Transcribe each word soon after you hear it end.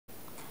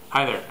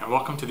Hi there, and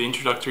welcome to the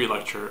introductory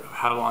lecture of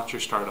how to launch your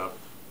startup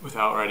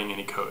without writing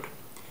any code.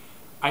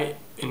 I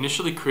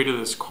initially created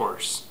this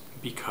course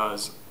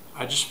because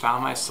I just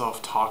found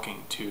myself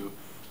talking to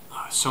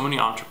so many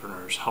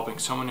entrepreneurs, helping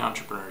so many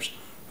entrepreneurs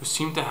who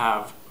seem to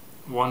have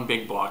one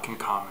big block in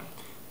common.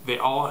 They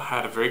all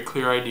had a very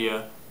clear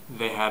idea,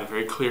 they had a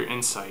very clear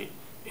insight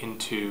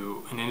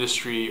into an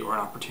industry or an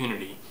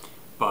opportunity,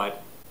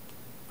 but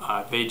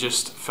they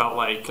just felt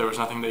like there was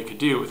nothing they could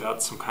do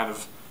without some kind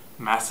of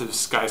massive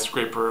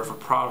skyscraper of a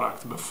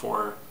product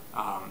before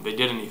they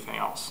did anything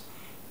else.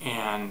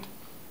 And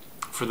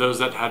for those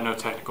that had no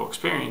technical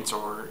experience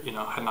or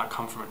had not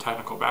come from a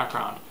technical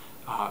background,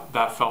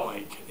 that felt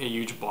like a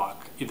huge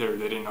block. Either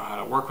they didn't know how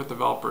to work with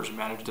developers,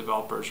 manage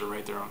developers, or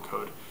write their own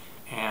code.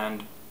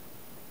 And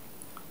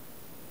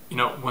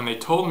when they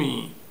told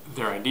me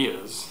their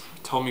ideas,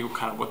 told me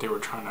kind of what they were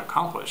trying to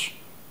accomplish,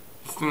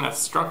 the thing that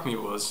struck me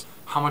was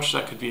how much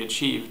that could be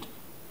achieved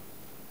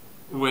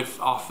with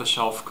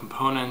off-the-shelf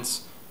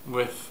components,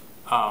 with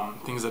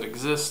things that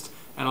exist,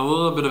 and a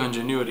little bit of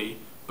ingenuity,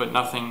 but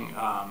nothing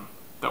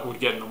that would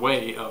get in the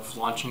way of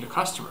launching to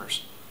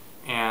customers.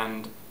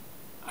 And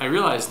I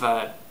realized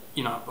that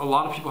a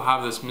lot of people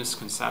have this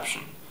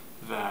misconception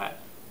that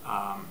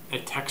a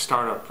tech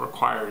startup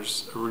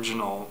requires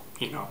original,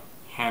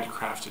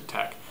 handcrafted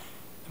tech.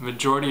 The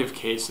majority of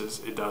cases,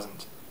 it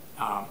doesn't.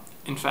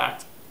 In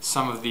fact,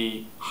 some of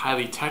the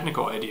highly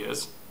technical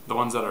ideas, the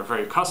ones that are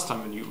very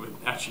custom and you would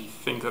actually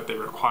think that they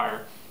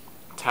require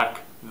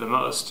tech the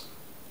most,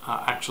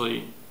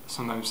 actually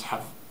sometimes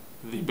have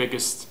the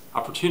biggest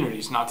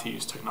opportunities not to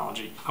use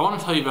technology. I want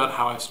to tell you about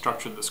how I've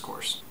structured this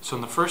course. So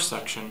in the first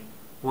section,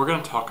 we're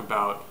going to talk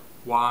about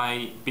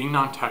why being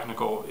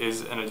non-technical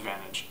is an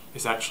advantage.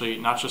 It's actually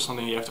not just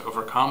something you have to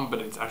overcome, but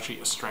it's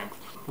actually a strength.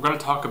 We're going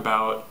to talk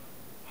about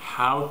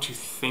how to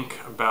think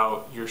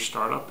about your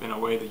startup in a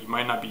way that you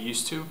might not be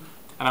used to.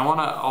 And I'm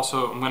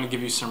going to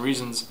give you some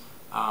reasons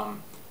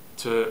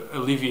to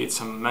alleviate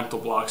some mental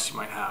blocks you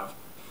might have.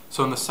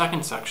 So in the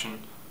second section,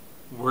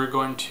 we're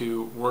going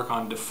to work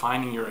on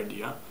defining your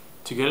idea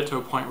to get it to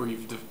a point where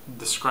you've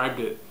described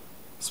it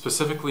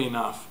specifically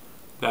enough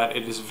that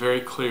it is very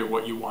clear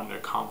what you want to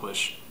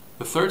accomplish.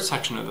 The third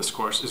section of this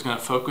course is going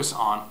to focus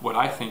on what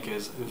I think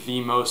is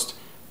the most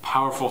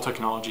powerful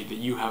technology that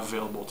you have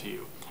available to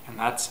you, and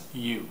that's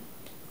you.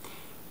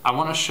 I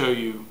want to show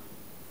you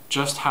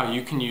just how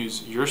you can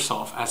use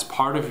yourself as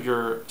part of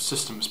your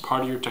system, as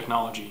part of your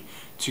technology,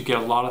 to get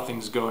a lot of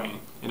things going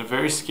in a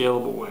very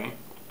scalable way,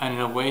 and in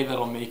a way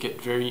that'll make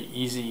it very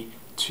easy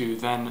to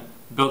then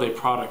build a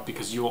product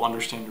because you will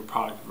understand your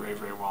product very,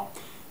 very well.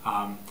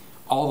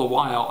 All the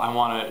while, I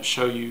want to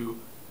show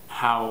you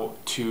how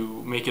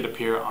to make it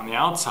appear on the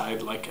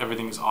outside like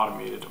everything is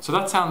automated. So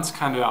that sounds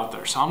kind of out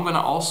there. So I'm going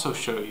to also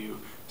show you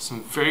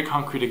some very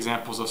concrete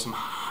examples of some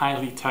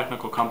highly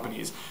technical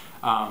companies,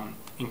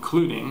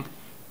 including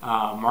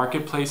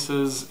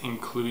marketplaces,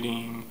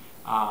 including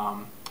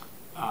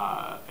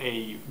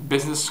a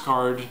business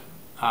card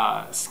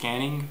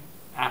scanning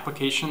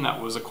application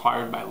that was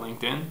acquired by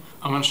LinkedIn.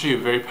 I'm going to show you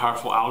a very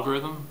powerful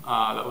algorithm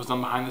that was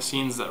done behind the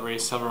scenes that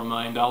raised several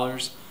 $million.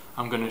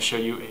 I'm going to show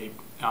you a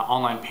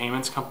online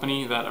payments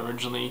company that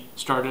originally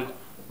started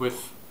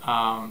with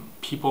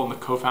people and the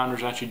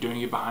co-founders actually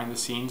doing it behind the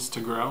scenes to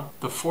grow.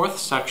 The fourth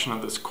section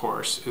of this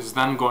course is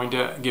then going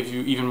to give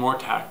you even more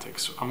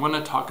tactics. I'm going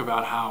to talk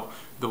about how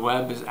the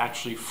web is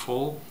actually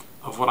full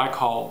of what I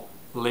call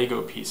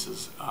Lego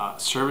pieces,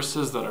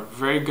 services that are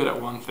very good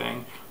at one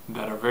thing,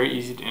 that are very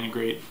easy to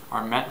integrate,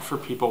 are meant for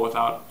people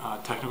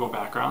without technical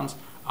backgrounds,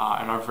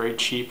 and are very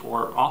cheap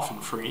or often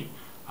free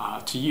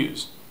to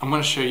use. I'm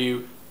going to show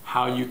you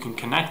how you can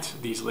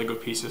connect these Lego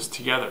pieces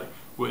together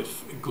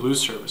with glue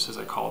services,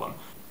 I call them.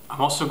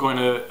 I'm also going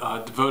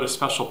to devote a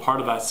special part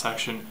of that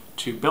section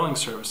to billing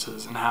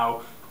services and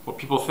how what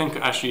people think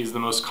actually is the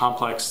most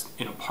complex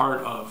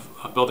part of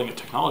building a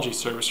technology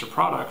service or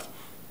product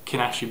can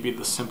actually be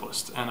the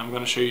simplest. And I'm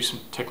going to show you some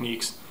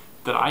techniques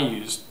that I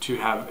use to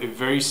have a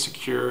very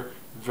secure,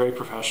 very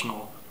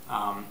professional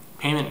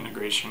payment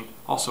integration,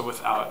 also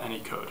without any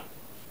code.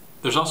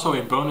 There's also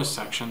a bonus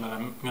section that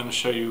I'm going to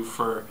show you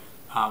for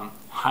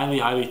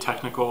highly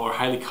technical or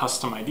highly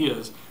custom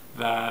ideas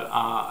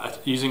that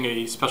using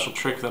a special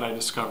trick that I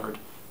discovered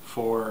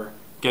for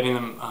getting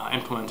them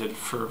implemented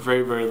for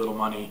very, very little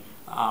money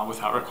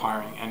without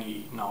requiring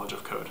any knowledge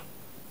of code.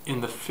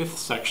 In the fifth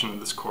section of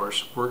this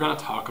course, we're going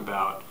to talk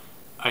about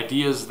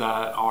ideas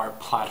that are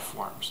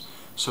platforms.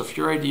 So if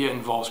your idea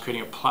involves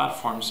creating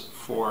platforms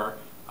for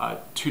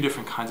two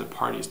different kinds of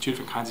parties, two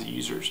different kinds of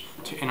users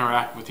to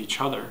interact with each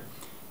other,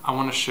 I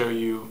want to show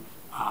you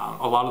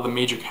a lot of the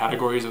major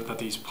categories that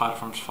these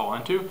platforms fall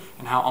into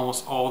and how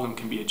almost all of them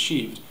can be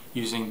achieved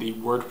using the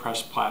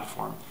WordPress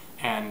platform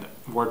and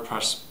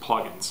WordPress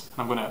plugins. And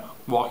I'm going to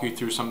walk you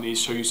through some of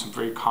these, show you some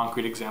very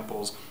concrete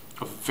examples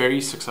of very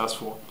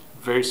successful,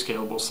 very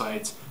scalable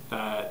sites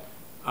that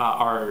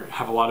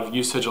have a lot of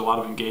usage, a lot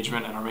of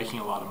engagement, and are making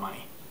a lot of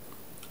money.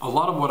 A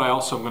lot of what I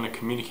also am going to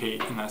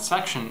communicate in that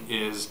section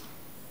is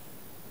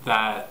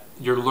that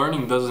your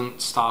learning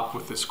doesn't stop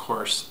with this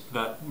course.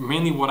 That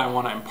mainly what I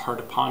want to impart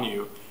upon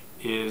you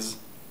is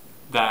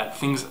that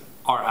things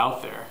are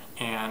out there,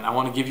 and I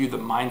want to give you the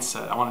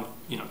mindset. I want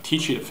to,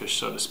 teach you to fish,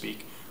 so to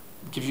speak.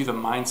 Give you the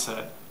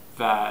mindset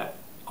that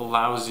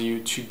allows you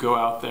to go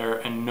out there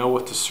and know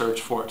what to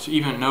search for, to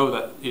even know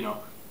that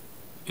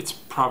it's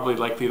probably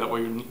likely that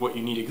what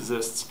you need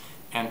exists,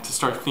 and to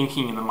start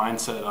thinking in the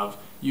mindset of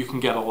you can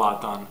get a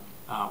lot done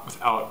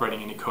without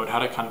writing any code. How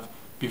to kind of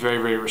be very,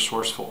 very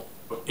resourceful.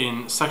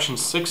 In section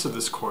 6 of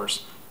this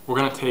course, we're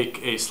going to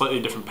take a slightly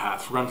different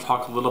path. We're going to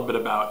talk a little bit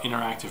about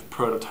interactive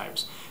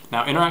prototypes.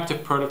 Now,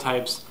 interactive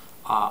prototypes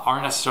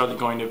aren't necessarily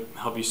going to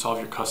help you solve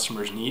your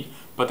customer's need,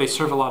 but they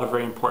serve a lot of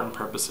very important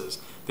purposes.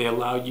 They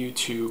allow you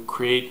to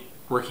create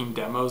working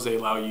demos. They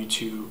allow you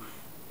to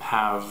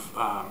have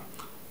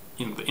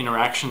the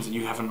interactions that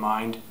you have in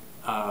mind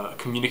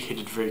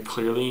communicated very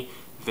clearly.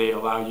 They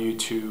allow you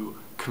to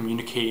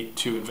communicate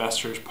to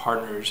investors,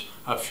 partners,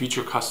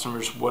 future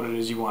customers what it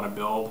is you want to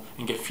build,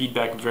 and get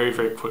feedback very,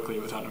 very quickly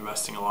without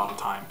investing a lot of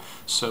time.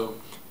 So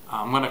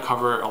I'm going to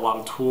cover a lot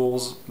of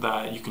tools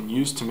that you can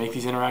use to make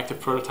these interactive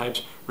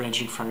prototypes,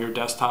 ranging from your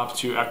desktop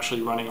to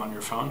actually running on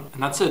your phone.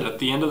 And that's it. At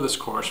the end of this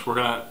course, we're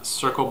going to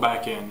circle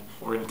back in.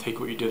 We're going to take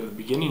what you did at the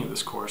beginning of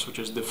this course, which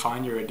is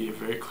define your idea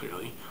very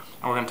clearly.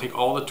 And we're going to take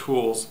all the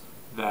tools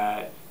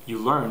that you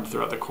learned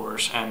throughout the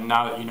course, and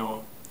now that you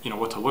know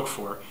what to look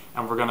for,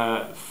 and we're going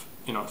to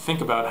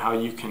think about how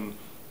you can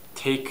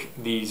take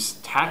these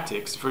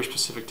tactics, very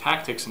specific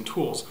tactics and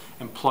tools,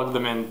 and plug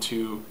them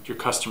into your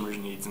customer's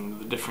needs and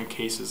the different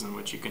cases in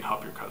which you can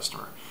help your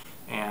customer.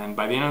 And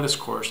by the end of this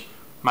course,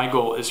 my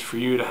goal is for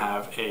you to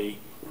have a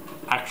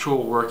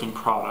actual working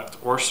product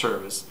or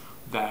service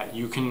that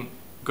you can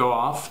go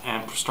off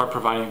and start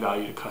providing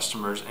value to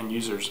customers and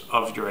users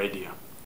of your idea.